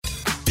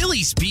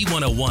Phillies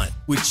B101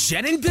 with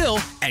Jen and Bill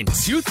and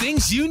two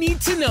things you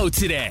need to know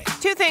today.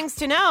 Two Things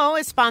to Know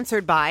is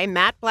sponsored by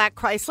Matt Black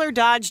Chrysler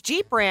Dodge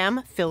Jeep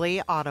Ram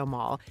Philly Auto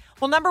Mall.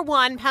 Well, number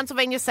one,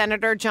 Pennsylvania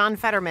Senator John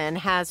Fetterman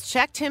has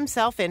checked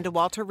himself into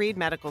Walter Reed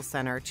Medical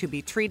Center to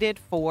be treated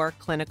for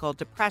clinical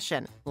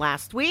depression.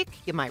 Last week,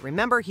 you might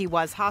remember, he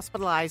was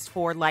hospitalized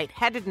for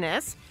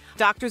lightheadedness.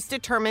 Doctors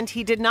determined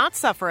he did not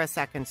suffer a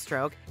second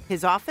stroke.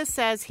 His office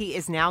says he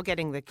is now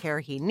getting the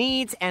care he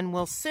needs and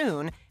will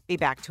soon be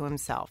back to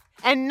himself.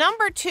 And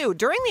number two,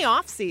 during the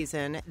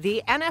offseason,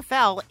 the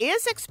NFL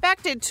is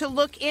expected to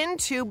look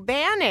into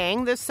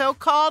banning the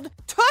so-called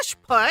tush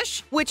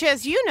push, which,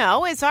 as you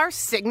know, is our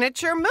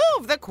signature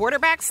move, the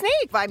quarterback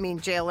sneak. I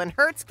mean, Jalen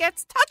Hurts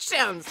gets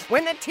touchdowns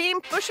when the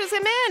team pushes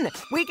him in.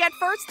 We get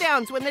first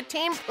downs when the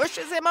team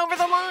pushes him over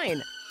the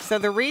line. So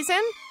the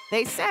reason?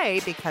 They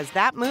say because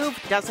that move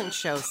doesn't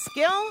show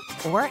skill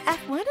or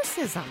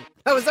athleticism.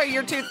 Those are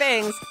your two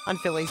things on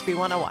Phillies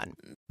B101.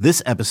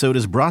 This episode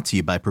is brought to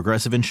you by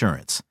Progressive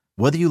Insurance.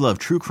 Whether you love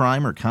true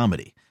crime or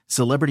comedy,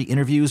 celebrity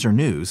interviews or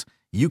news,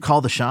 you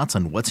call the shots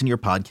on what's in your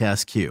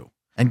podcast queue.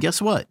 And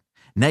guess what?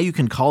 Now you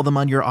can call them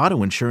on your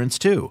auto insurance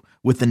too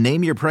with the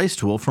Name Your Price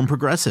tool from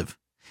Progressive.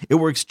 It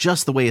works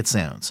just the way it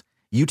sounds.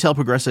 You tell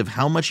Progressive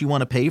how much you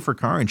want to pay for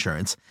car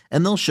insurance,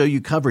 and they'll show you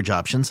coverage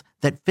options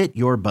that fit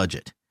your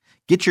budget.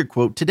 Get your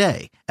quote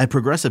today at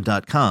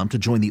Progressive.com to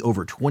join the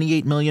over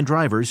 28 million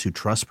drivers who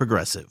trust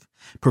Progressive.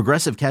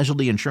 Progressive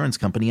Casualty Insurance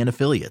Company and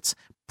Affiliates.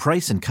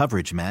 Price and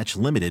coverage match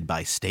limited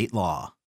by state law.